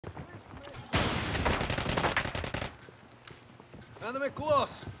Enemy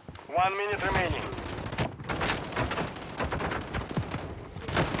close. 1 minute remaining.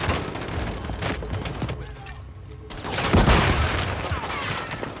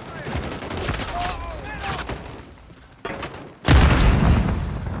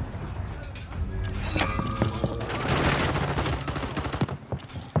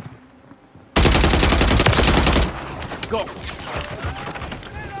 Go.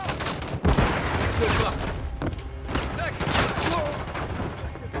 Good luck.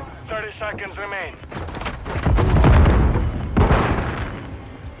 30 seconds remain.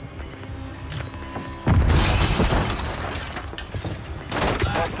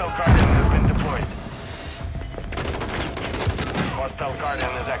 Hostile Guardian has been deployed. Hostile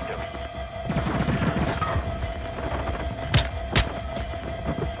Guardian is active.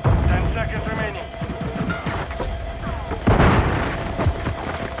 10 seconds remaining.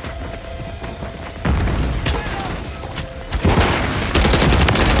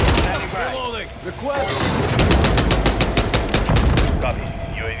 Reloading. Request. Copy.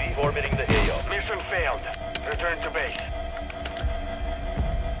 UAV orbiting the AO. Mission failed. Return to base.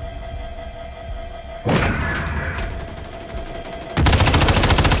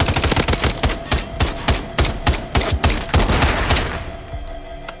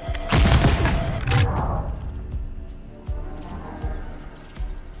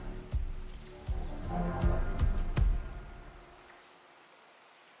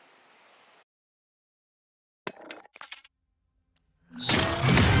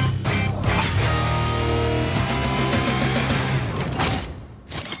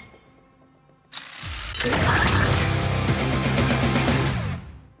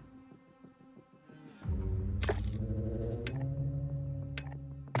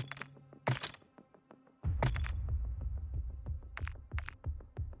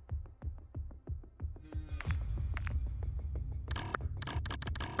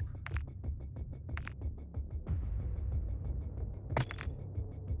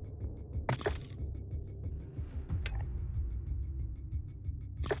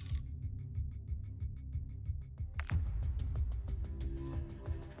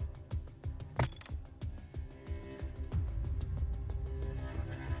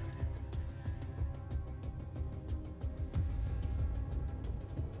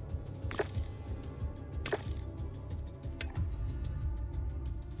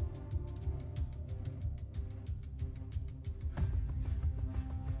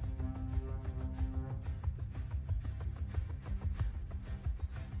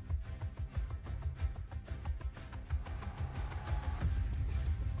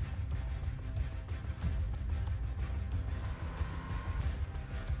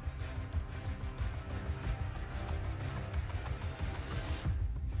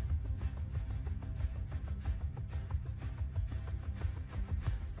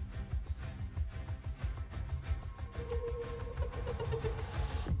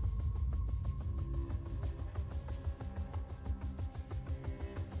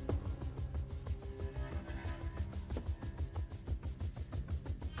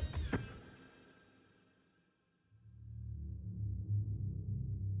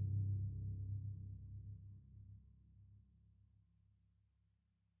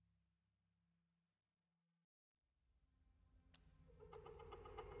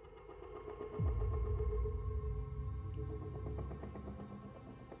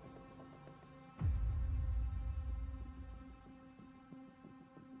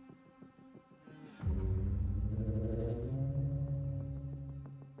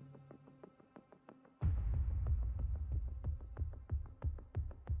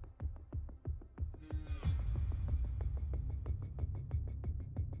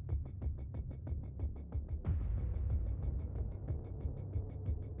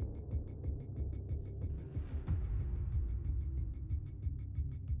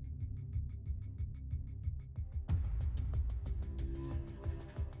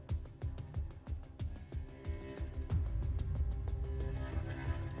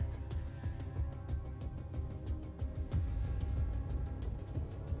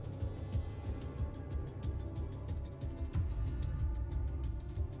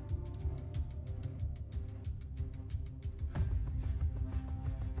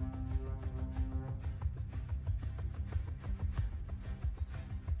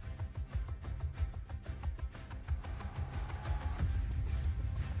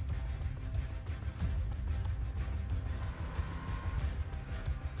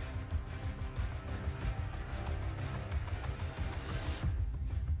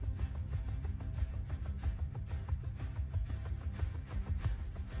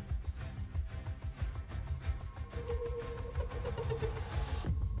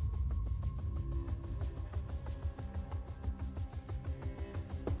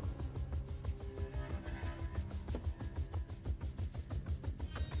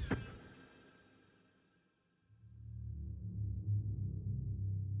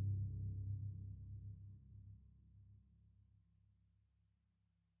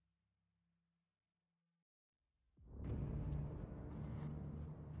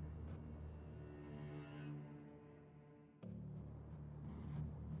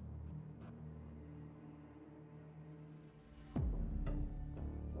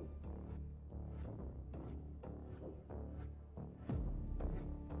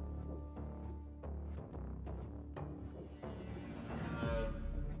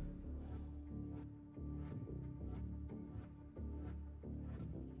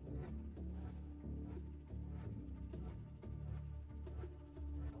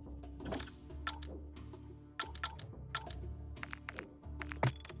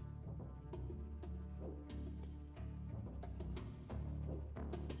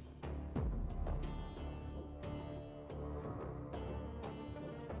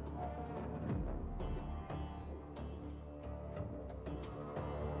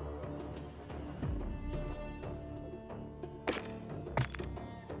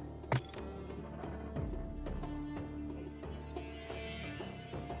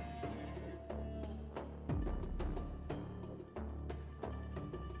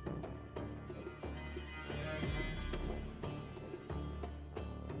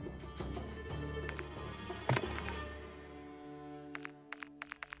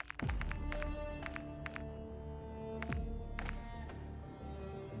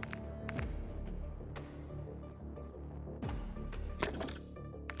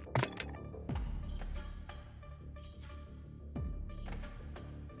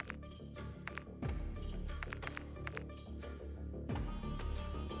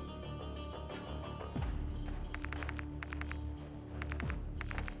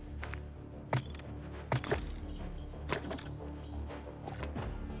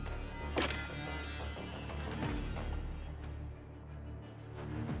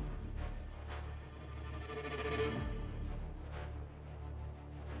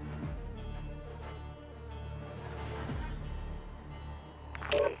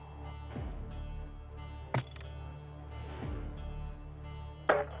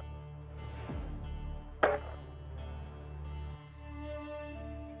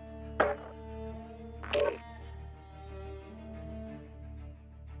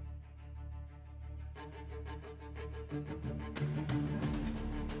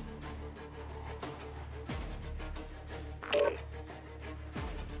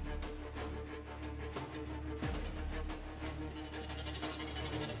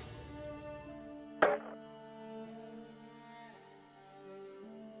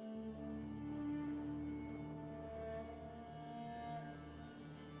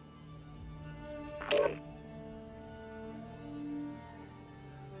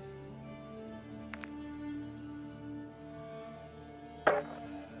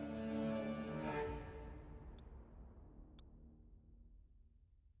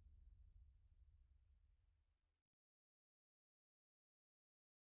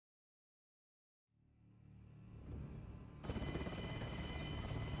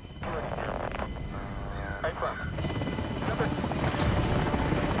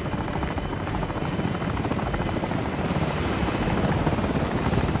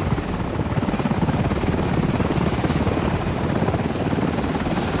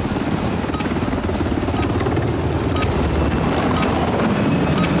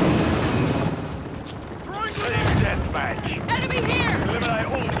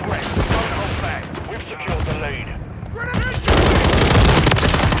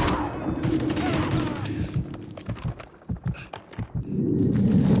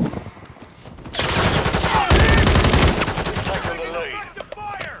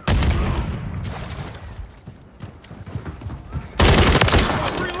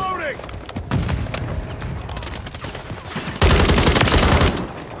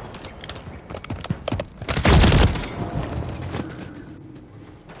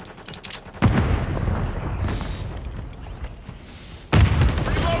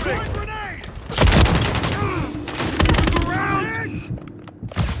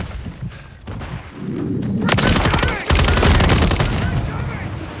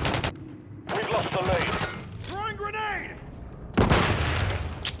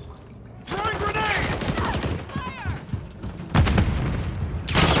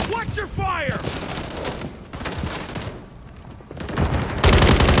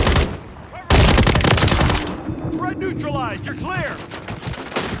 Neutralized! You're clear!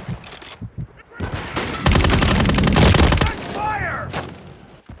 Fire!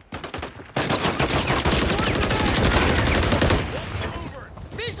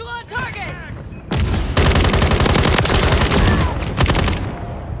 Visual on targets!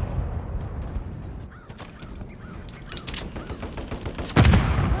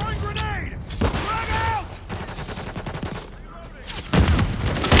 Throwing grenade! Frag out!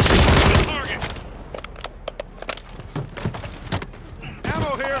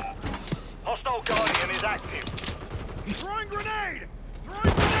 Ammo here! Hostile Guardian is active. Throwing grenade!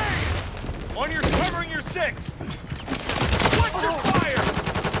 Throwing grenade! On your covering your six! Watch your fire!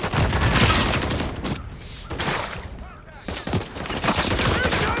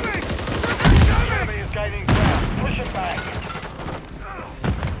 Incoming! The enemy is gaining ground. Push it back.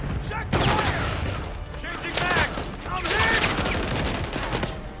 Check fire! Changing mags! I'm hit!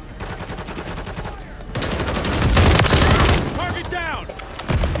 Target down!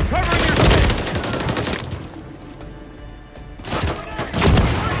 Covering your six!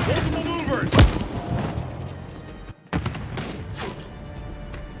 Multiple movers!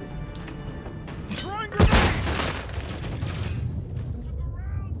 Throwing grenade!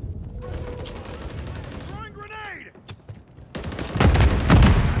 Throwing grenade!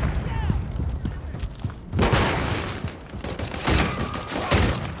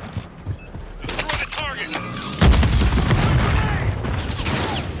 Throw the target!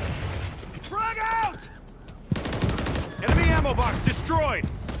 Frag out! Enemy ammo box destroyed!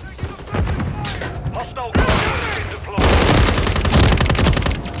 Hostile Guardian is deployed.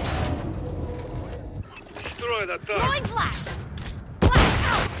 Destroy that target. Throwing flash! Flash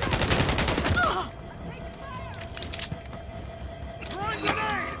out! Ugh. Throwing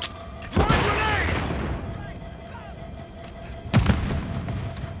grenade! Throwing grenade!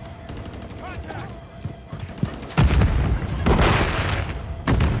 Contact!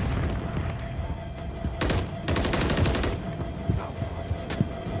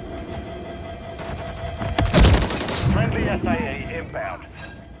 Friendly SAE inbound.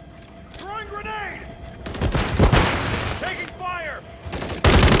 Throwing grenade! Taking fire!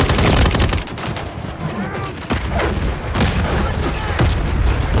 Losing ground.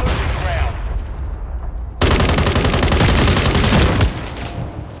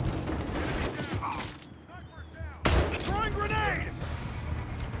 Throwing grenade!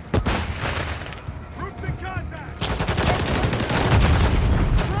 Troops in contact!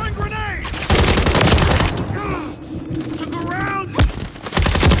 Throwing grenade! Took a round!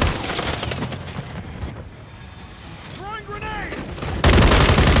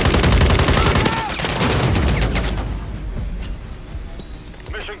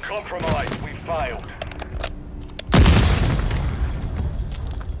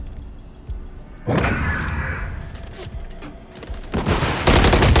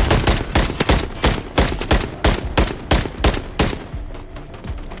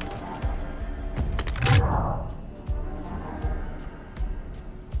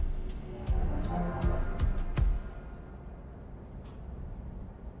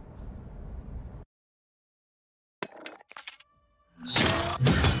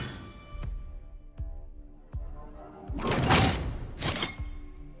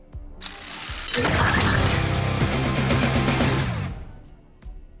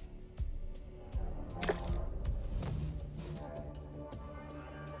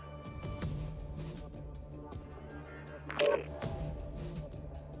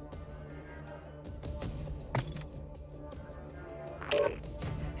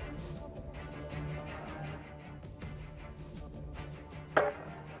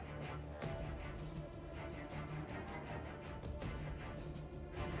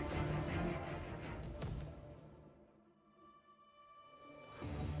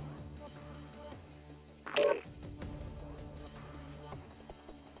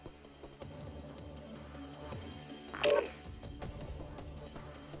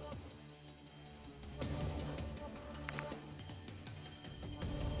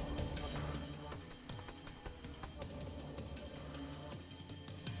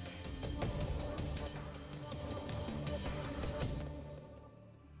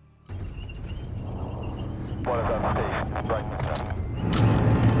 Strike successful.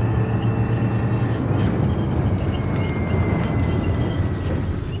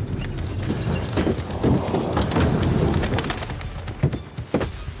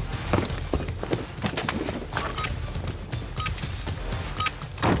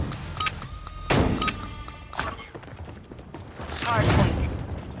 Hardpoint.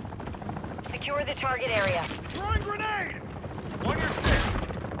 Secure the target area. Throwing grenade! On your 6!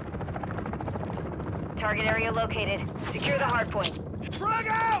 Target area located. Secure the hardpoint. Frag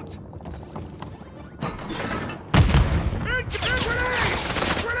out! Grenade!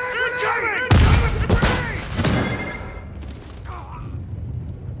 Grenade! Incoming! Grenade!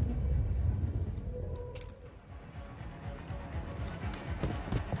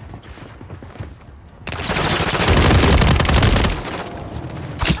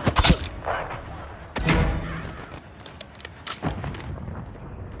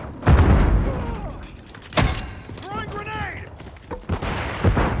 Throwing grenade!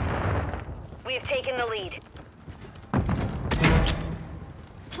 We have taken the lead.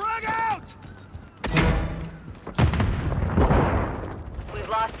 Frag out! We've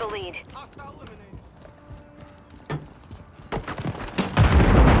lost the lead. Hostile eliminated.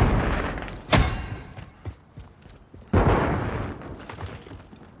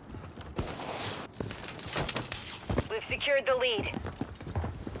 We've secured the lead.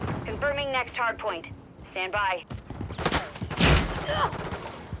 Confirming next hardpoint. Stand by.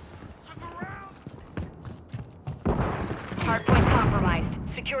 Hardpoint compromised.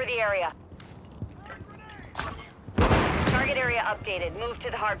 Secure the area. Target area updated. Move to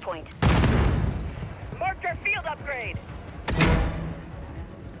the hardpoint. Marker field upgrade.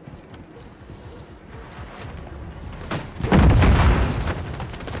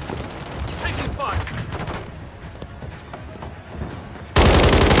 Taking fire!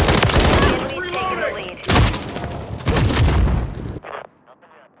 Enemy's taking the lead.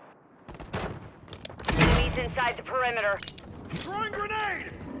 Enemies inside the perimeter. Throwing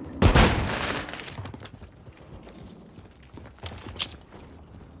grenade!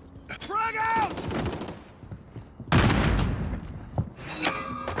 Frag out!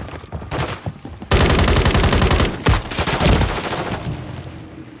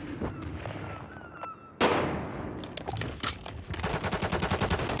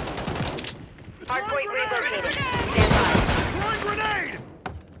 Hardpoint relocated. Stand by. Throwing grenade!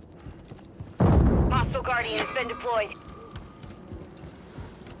 Hostile Guardian has been deployed.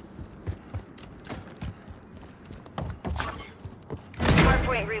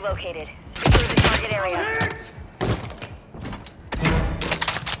 Hardpoint relocated. Secure the target area. Hit!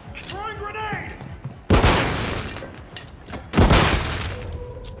 Throwing grenade!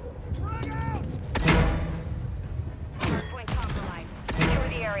 Frag out! Hardpoint compromised. Secure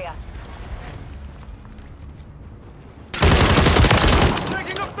the area.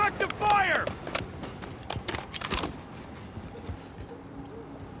 Taking effective fire!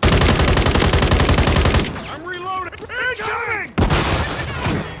 I'm reloading! Incoming!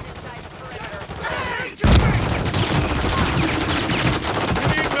 Inside the perimeter. I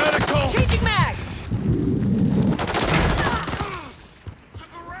need medical! Changing mags!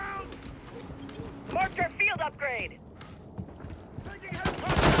 Took around! Marker field upgrade. Taking head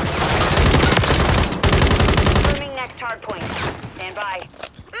punch! Confirming next hardpoint. Stand by.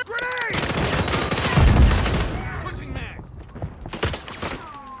 Grenade! Switching mag!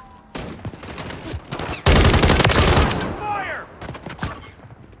 Fire!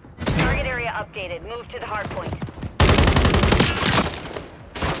 Target area updated. Move to the hardpoint.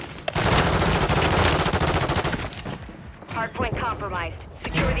 Hardpoint compromised.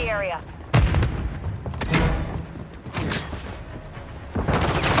 Secure the area.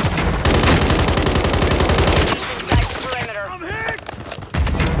 Inside the perimeter. I'm hit!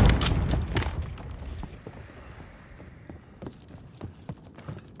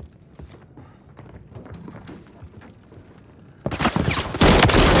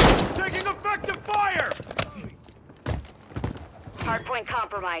 Taking effective fire! Hardpoint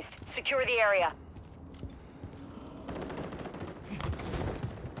compromised. Secure the area.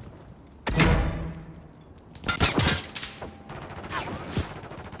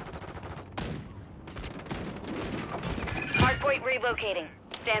 Hardpoint relocating.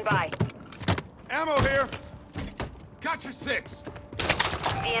 Stand by. Ammo here! Got your 6!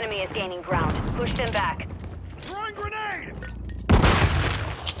 The enemy is gaining ground. Push them back. Throwing grenade!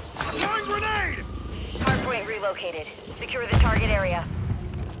 Throwing grenade! Hardpoint relocated. Secure the target area.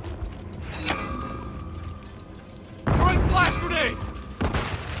 Throwing flash grenade!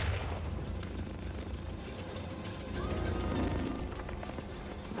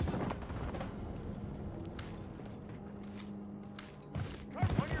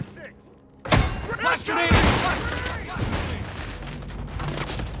 Flash grenade!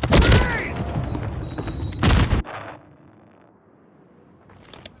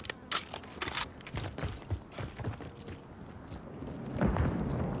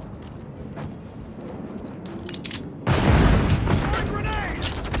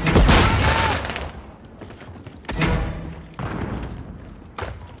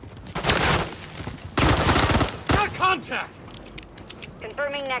 Contact!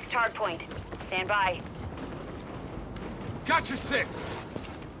 Confirming next hard point. Stand by. Got your 6!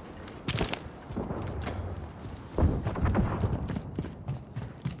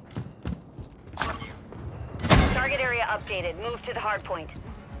 Target area updated. Move to the hard point.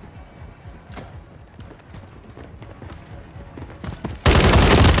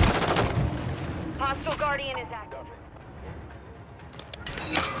 Hostile Guardian is active.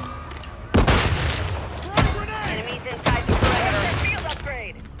 Enemies inside the perimeter. Field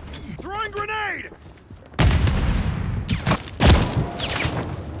upgrade. Throwing grenade!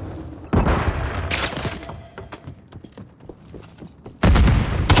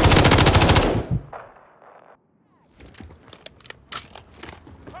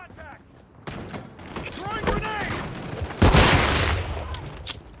 Contact! Throwing grenade!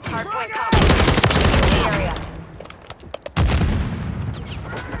 Hardpoint copy. The area.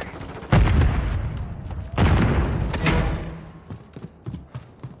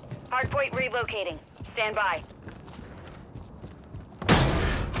 Hardpoint relocating. Stand by.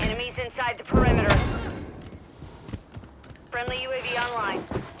 Enemies inside the perimeter. Friendly UAV online.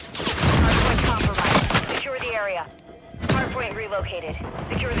 Hardpoint compromised. Secure the area. Hardpoint relocated.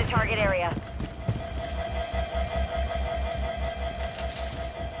 Secure the target area.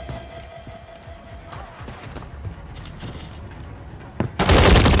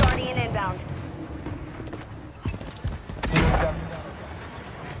 Guardian inbound.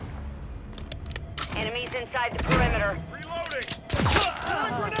 Enemies inside the perimeter. Reloading!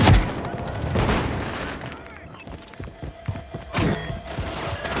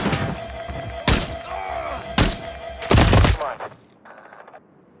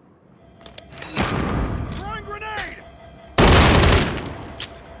 Throwing grenade!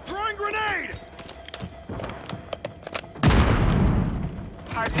 Throwing grenade! Throwing grenade!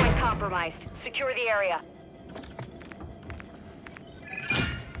 Hardpoint compromised. Secure the area.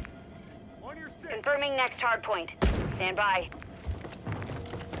 On your 6! Confirming next hardpoint. Stand by.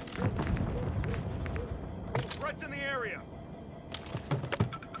 Threats in the area.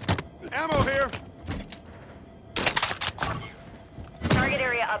 Ammo here. Target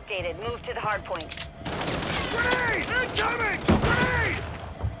area updated. Move to the hardpoint. Grenade! Incoming! Grenade!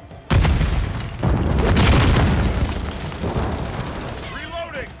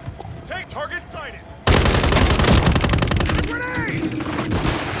 Reloading. Take target sighted. Grenade!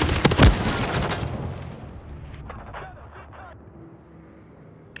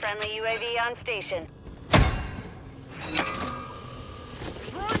 Friendly UAV on station.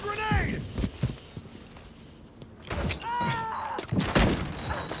 Throwing grenade!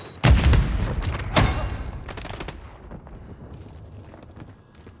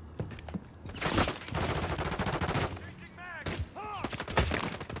 Changing mag! Ha!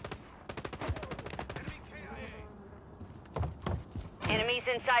 Enemy KIA! Enemies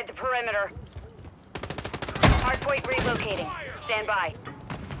inside the perimeter. Hardpoint relocating. Stand by.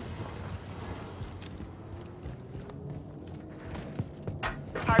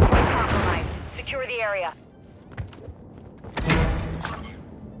 Hardpoint compromised. Secure the area.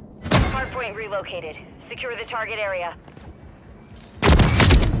 Hardpoint relocated. Secure the target area.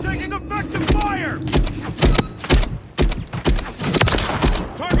 Taking effective fire!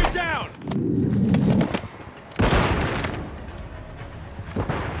 Target down!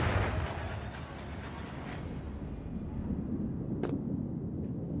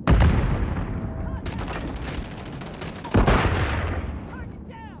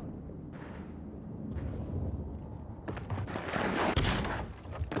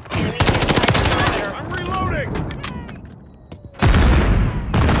 Enemies inside the perimeter. I'm reloading!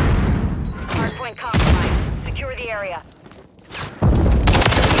 Hardpoint compromised. Secure the area.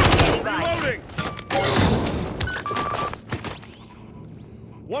 Standing by. Reloading!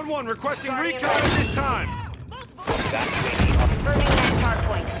 1-1 requesting Guardian recon at this time! Confirming next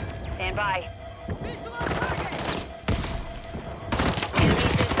hardpoint. Stand by. Visual on target! Enemies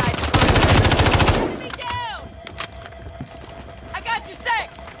inside the perimeter. Enemy down! I got you 6!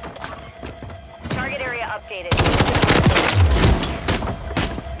 Target area updated.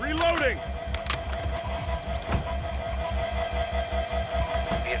 Reloading!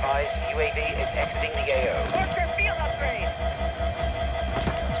 Be advised, UAV is exiting the AO. Worker field upgrade.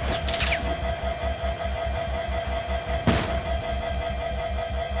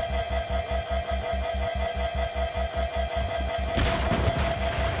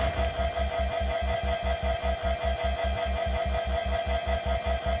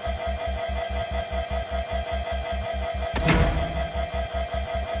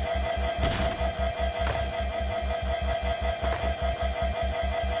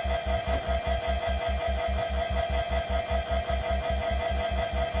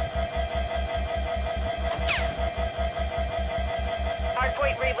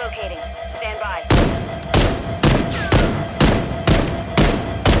 relocating. Stand by.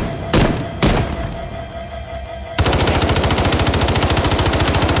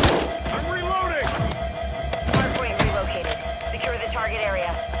 I'm reloading! Hardpoint relocated. Secure the target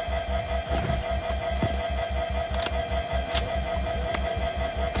area.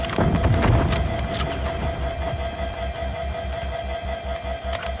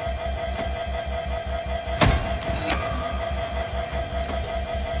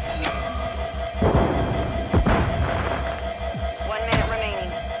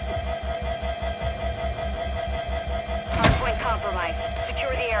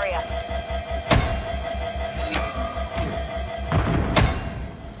 Secure the area.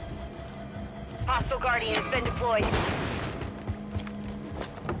 Hostile Guardian has been deployed.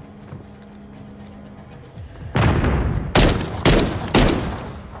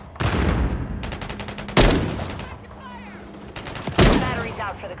 Batteries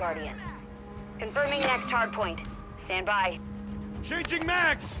out for the Guardian. Confirming next hard point. Stand by. Changing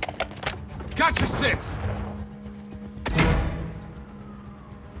mags! Gotcha 6!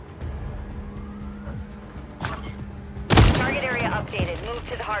 Target area updated. Move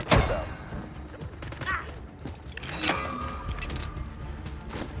to the hard point.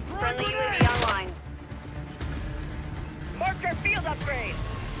 Friendly UAV online. Marker field upgrade.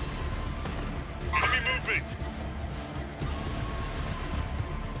 Enemy movement!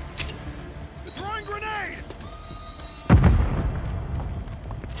 Throwing grenade!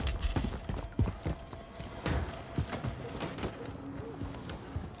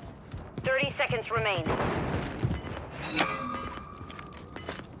 Seconds remain.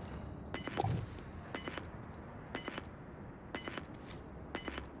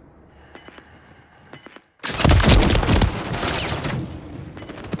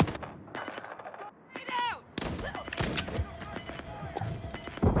 Get out!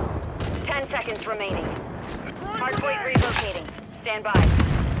 10 seconds remaining. Throwing Hardpoint grenade! relocating. Stand by.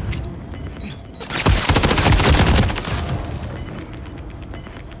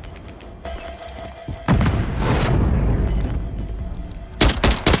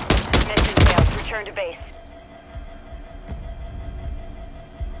 Return to base.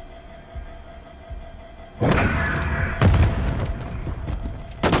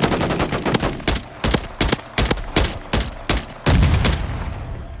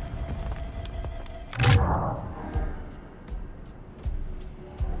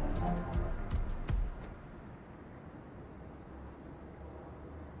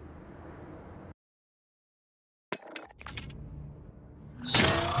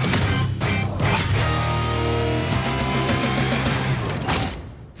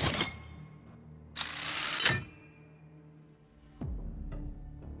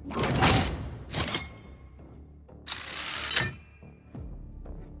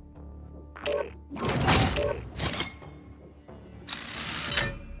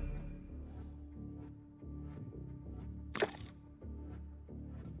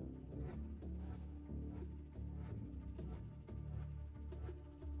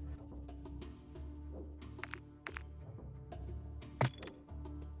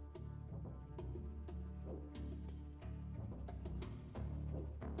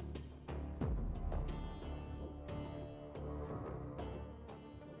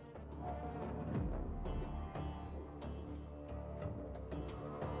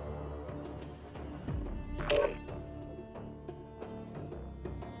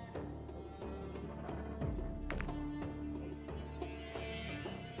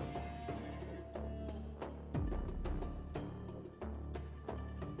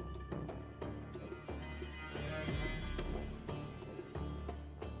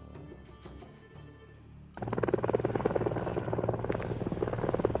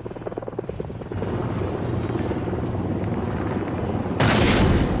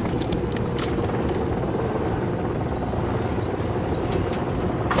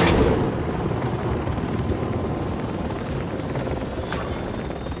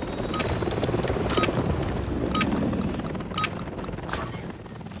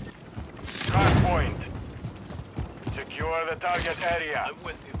 the target area. I'm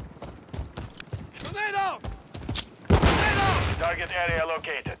with you. Grenade out! Grenade out! Target area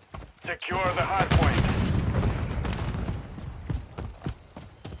located. Secure the hard point.